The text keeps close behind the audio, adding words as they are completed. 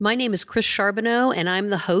My name is Chris Charbonneau, and I'm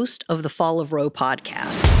the host of the Fall of Roe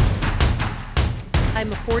podcast.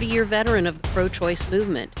 I'm a 40-year veteran of the pro-choice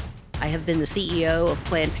movement. I have been the CEO of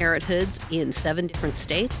Planned Parenthoods in 7 different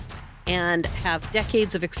states and have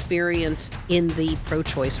decades of experience in the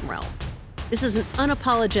pro-choice realm. This is an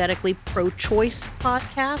unapologetically pro-choice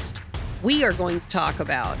podcast. We are going to talk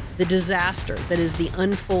about the disaster that is the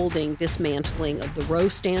unfolding dismantling of the Roe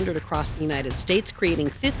standard across the United States,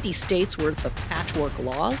 creating 50 states worth of patchwork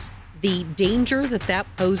laws, the danger that that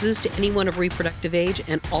poses to anyone of reproductive age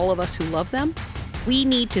and all of us who love them. We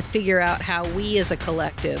need to figure out how we as a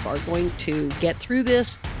collective are going to get through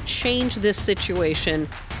this, change this situation,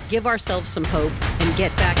 give ourselves some hope, and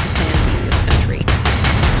get back to sanity in this country.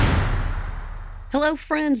 Hello,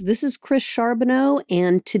 friends. This is Chris Charbonneau,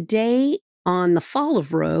 and today on the Fall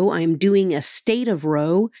of Roe, I'm doing a State of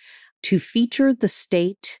Roe to feature the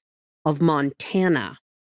state of Montana.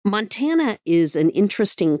 Montana is an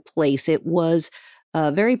interesting place. It was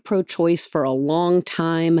very pro-choice for a long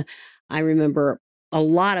time. I remember a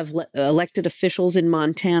lot of elected officials in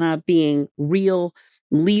Montana being real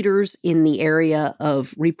leaders in the area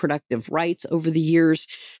of reproductive rights over the years,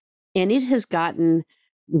 and it has gotten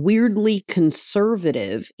weirdly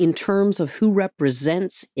conservative in terms of who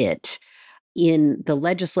represents it in the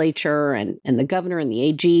legislature and the governor and the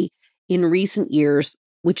AG in recent years,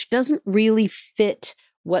 which doesn't really fit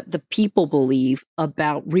what the people believe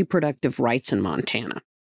about reproductive rights in Montana.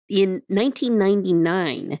 In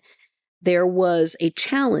 1999, there was a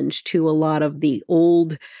challenge to a lot of the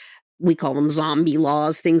old, we call them zombie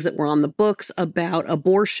laws, things that were on the books about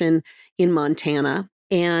abortion in Montana.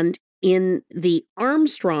 And in the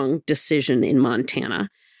Armstrong decision in Montana,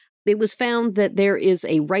 it was found that there is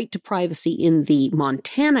a right to privacy in the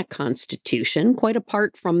Montana Constitution, quite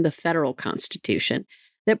apart from the federal Constitution,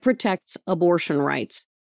 that protects abortion rights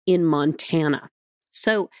in Montana.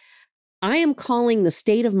 So I am calling the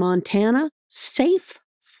state of Montana safe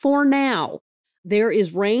for now. There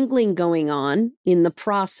is wrangling going on in the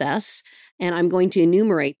process, and I'm going to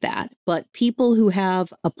enumerate that. But people who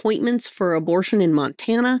have appointments for abortion in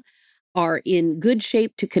Montana are in good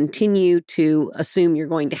shape to continue to assume you're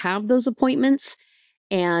going to have those appointments.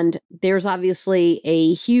 And there's obviously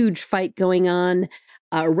a huge fight going on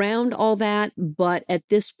around all that. But at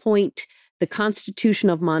this point, the Constitution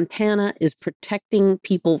of Montana is protecting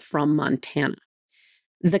people from Montana.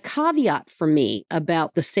 The caveat for me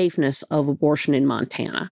about the safeness of abortion in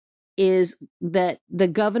Montana is that the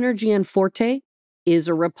governor, Gianforte, is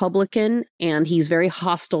a Republican and he's very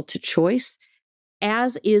hostile to choice,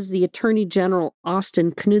 as is the Attorney General,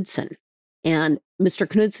 Austin Knudsen. And Mr.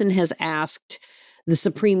 Knudsen has asked the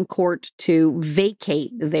Supreme Court to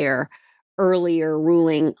vacate their earlier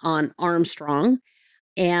ruling on Armstrong.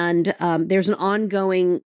 And there's an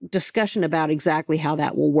ongoing discussion about exactly how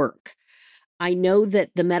that will work. I know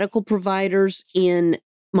that the medical providers in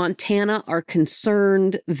Montana are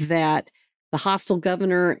concerned that the hostile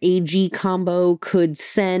governor AG combo could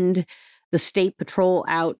send the state patrol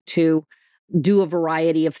out to do a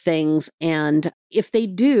variety of things. And if they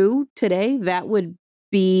do today, that would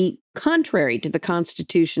be contrary to the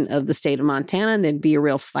Constitution of the state of Montana, and there'd be a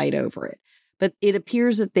real fight over it. But it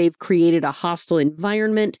appears that they've created a hostile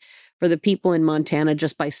environment for the people in Montana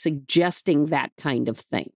just by suggesting that kind of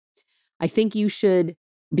thing. I think you should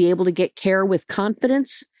be able to get care with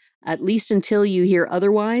confidence, at least until you hear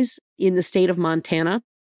otherwise in the state of Montana.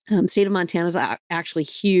 State of Montana is actually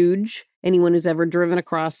huge. Anyone who's ever driven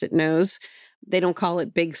across it knows they don't call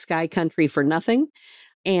it big sky country for nothing.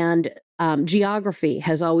 And geography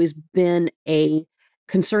has always been a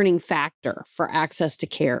concerning factor for access to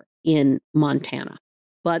care in Montana.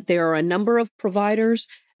 But there are a number of providers.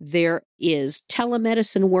 There is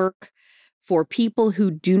telemedicine work for people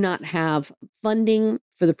who do not have funding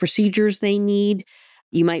for the procedures they need.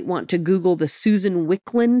 You might want to Google the Susan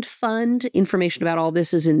Wickland Fund. Information about all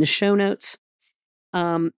this is in the show notes.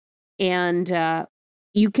 And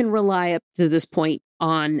you can rely up to this point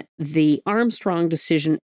on the Armstrong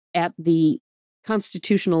decision at the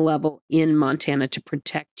constitutional level in Montana to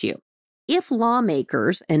protect you. If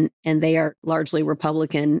lawmakers, and they are largely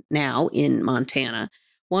Republican now in Montana,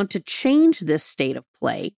 want to change this state of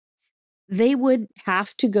play, they would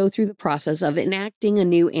have to go through the process of enacting a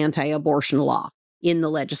new anti-abortion law in the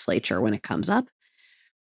legislature when it comes up.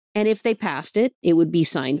 And if they passed it, it would be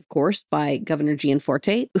signed, of course, by Governor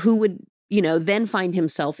Gianforte, who would, then find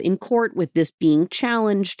himself in court with this being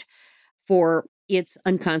challenged for its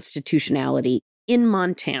unconstitutionality in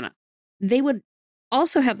Montana. They would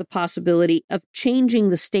also have the possibility of changing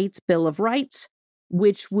the state's Bill of Rights,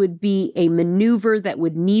 which would be a maneuver that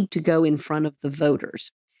would need to go in front of the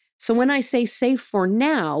voters. So when I say safe for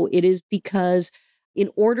now, it is because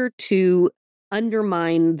in order to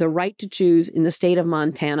undermine the right to choose in the state of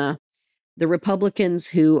Montana, the Republicans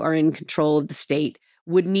who are in control of the state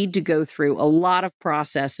would need to go through a lot of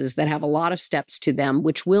processes that have a lot of steps to them,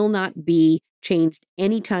 which will not be changed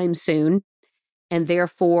anytime soon. And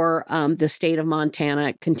therefore, the state of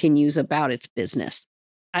Montana continues about its business.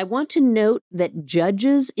 I want to note that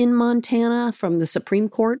judges in Montana from the Supreme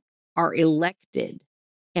Court are elected.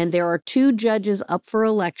 And there are 2 judges up for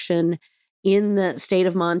election in the state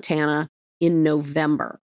of Montana in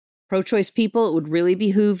November. Pro-choice people, it would really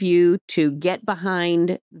behoove you to get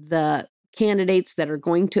behind the candidates that are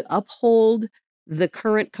going to uphold the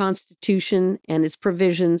current Constitution and its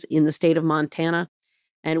provisions in the state of Montana.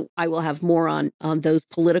 And I will have more on those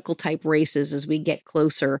political type races as we get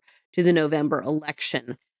closer to the November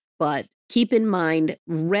election. But keep in mind,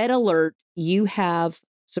 red alert, you have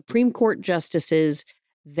Supreme Court justices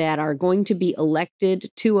that are going to be elected,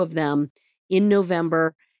 2 of them in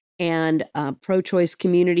November, and pro-choice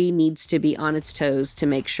community needs to be on its toes to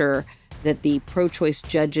make sure that the pro-choice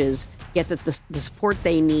judges get the support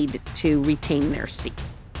they need to retain their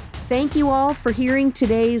seats. Thank you all for hearing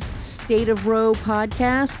today's State of Roe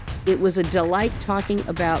podcast. It was a delight talking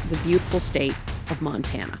about the beautiful state of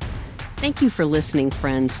Montana. Thank you for listening,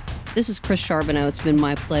 friends. This is Chris Charbonneau. It's been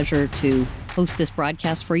my pleasure to host this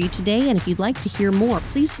broadcast for you today. And if you'd like to hear more,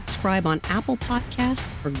 please subscribe on Apple Podcasts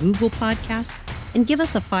or Google Podcasts and give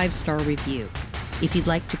us a 5-star review. If you'd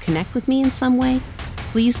like to connect with me in some way,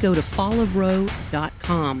 please go to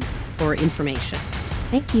fallofroe.com for information.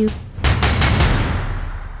 Thank you.